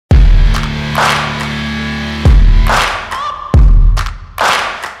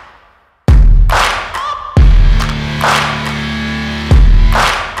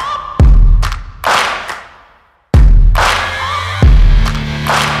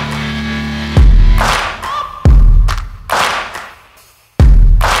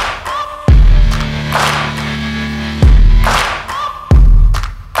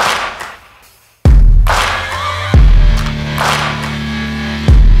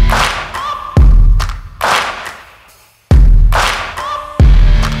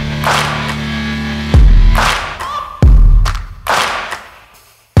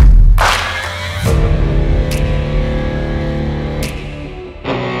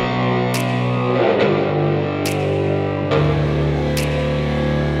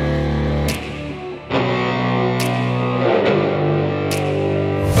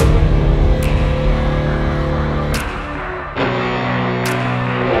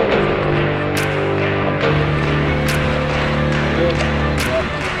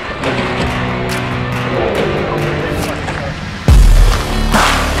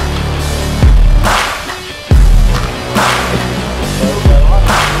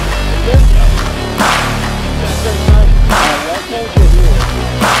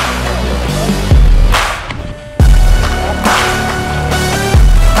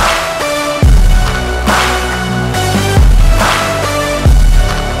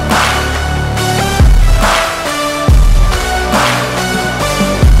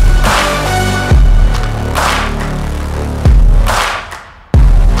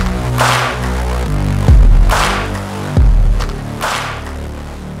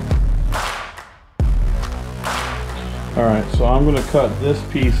All right, so I'm gonna cut this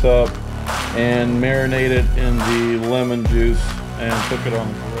piece up and marinate it in the lemon juice and cook it on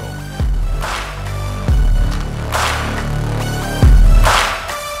the grill.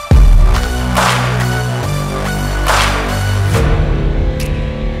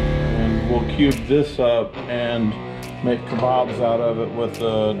 And we'll cube this up and make kabobs out of it with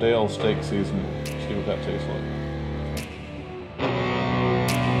the Dale steak seasoning. See what that tastes like.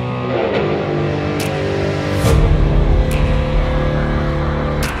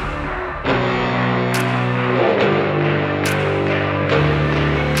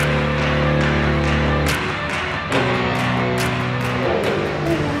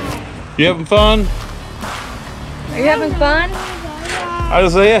 You having fun? Are you having fun?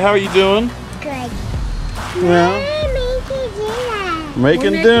 Isaiah, how are you doing? Good. Yeah.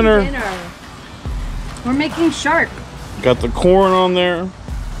 Making dinner. We're making shark. Got the corn on there.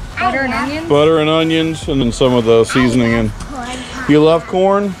 Butter and onions. Butter and onions, and then some of the seasoning in. You love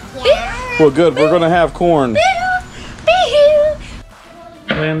corn? Yeah. Well, good. We're gonna have corn.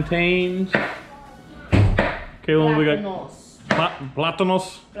 Plantains. Caylyne, we got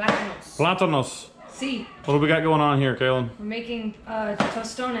platanos. Platanos. See, What do we got going on here, Caylyne? we're making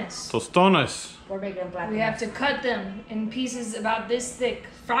tostones. Tostones. We're making black. We have to cut them in pieces about this thick,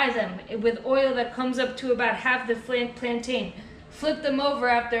 fry them with oil that comes up to about half the plantain. Flip them over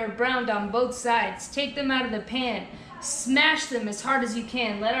after they're browned on both sides. Take them out of the pan. Smash them as hard as you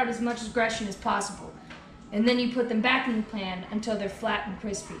can. Let out as much aggression as possible. And then you put them back in the pan until they're flat and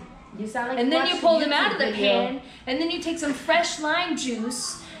crispy. You sound like And then you pull them out of the video. pan, and then you take some fresh lime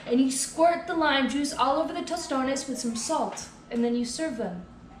juice, and you squirt the lime juice all over the tostones with some salt, and then you serve them.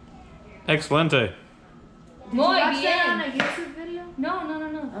 Excelente. Muy Watch that on bien. a YouTube video?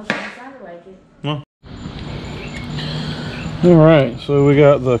 No. Okay, it sounded like it. All right, so we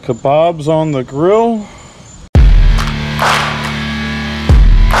got the kabobs on the grill.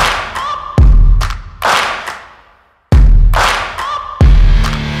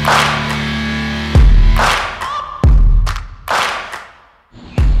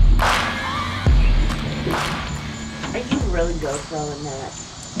 Are you really GoProing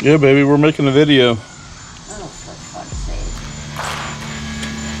that? Yeah, baby, we're making a video. Oh, for fuck's sake.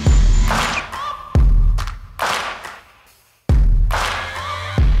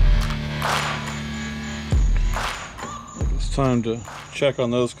 It's time to check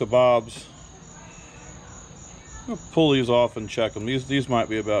on those kabobs. I'll pull these off and check them. These might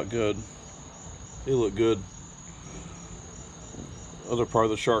be about good. They look good. Other part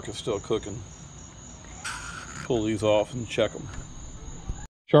of the shark is still cooking. Pull these off and check them.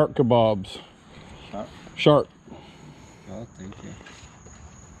 Shark kabobs. Shark. Oh, thank you.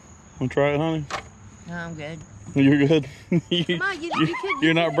 Want to try it, honey? No, I'm good. You're good. Come on,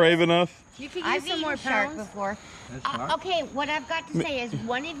 You're not brave enough. You could I've use some eaten more shark pounds. before. That's fine. Okay, what I've got to say is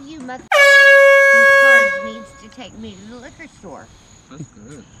one of you must cards needs to take me to the liquor store. That's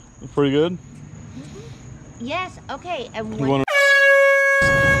good. Pretty good. Yes, okay. And You want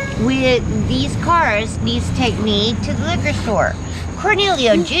with these cars needs to take me to the liquor store.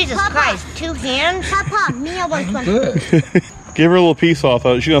 Cornelio, Jesus Papa. Christ, 2 hands? Papa, Mia wants one. Good. Give her a little piece off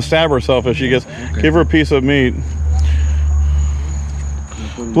of it. She's gonna stab herself if she gets. Okay. Give her a piece of meat.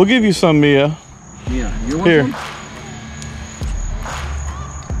 We'll give you some, Mia. Yeah, you want Here. one?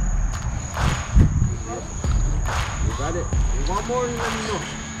 You got it. You want more? Let me know.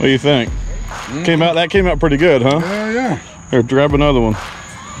 What do you think? That came out pretty good, huh? Yeah. Here, grab another one.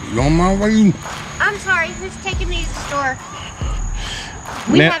 You on my way? I'm sorry, who's taking me to the store?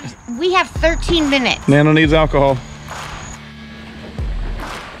 Na- We have 13 minutes. Nana needs alcohol.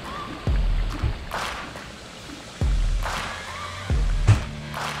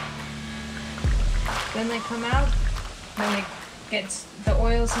 Then they come out, then the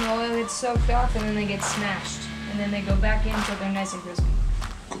oil gets soaked off, and then they get smashed. And then they go back in until they're nice and crispy.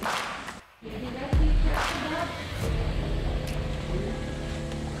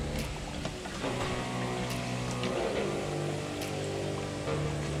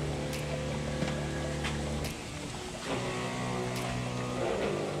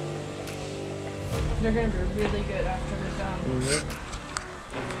 They're gonna be really good after they're done.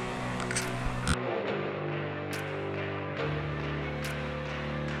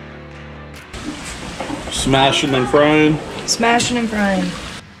 Smashing and frying. Smashing and frying.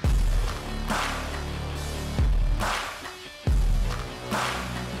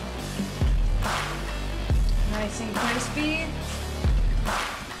 Nice and crispy.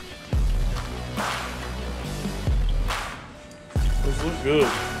 Those look good.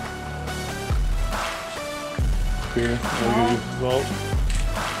 Here, I'll give you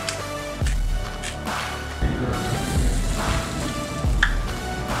salt.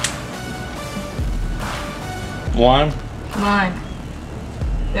 Lime. Lime.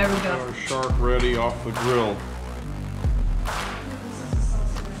 There we go. Our shark ready off the grill.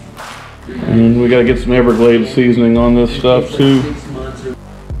 And we gotta get some Everglades seasoning on this stuff too. 6 months or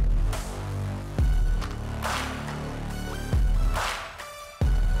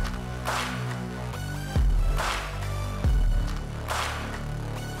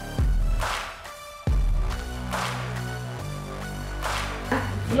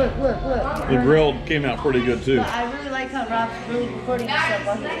Look, look, look. The grilled came out pretty good too. But I really like how Rob's really recording himself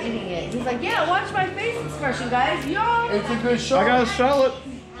while he's eating it. He's like, yeah, watch my face expression, guys. Yo! it's a good I shark. gotta sell it.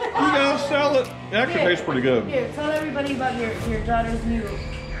 You gotta sell it. It actually tastes pretty good. Here, tell everybody about your daughter's new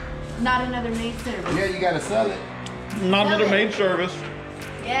Not Another Maid service. Yeah, you gotta sell it. Not another maid service.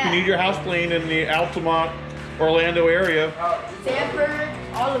 Yeah. You need your house cleaned in the Altamont, Orlando area. Sanford,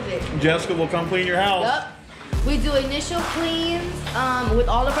 all of it. Jessica will come clean your house. Yep. We do initial cleans. With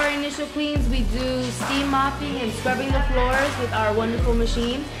all of our initial cleans, we do steam mopping and scrubbing the floors with our wonderful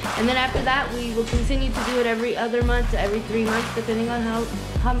machine. And then after that, we will continue to do it every other month to every 3 months, depending on how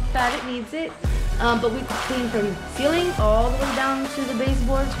bad it needs it. But we clean from ceiling all the way down to the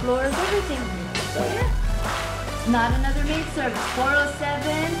baseboards, floors, everything. So yeah. It's Not Another Maid service.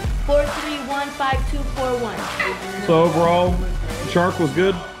 407-431-5241. So overall, shark was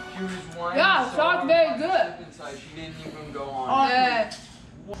good. Yeah, shark very good. She didn't even go on. Yeah.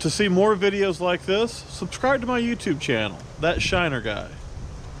 To see more videos like this, subscribe to my YouTube channel, That Shiner Guy.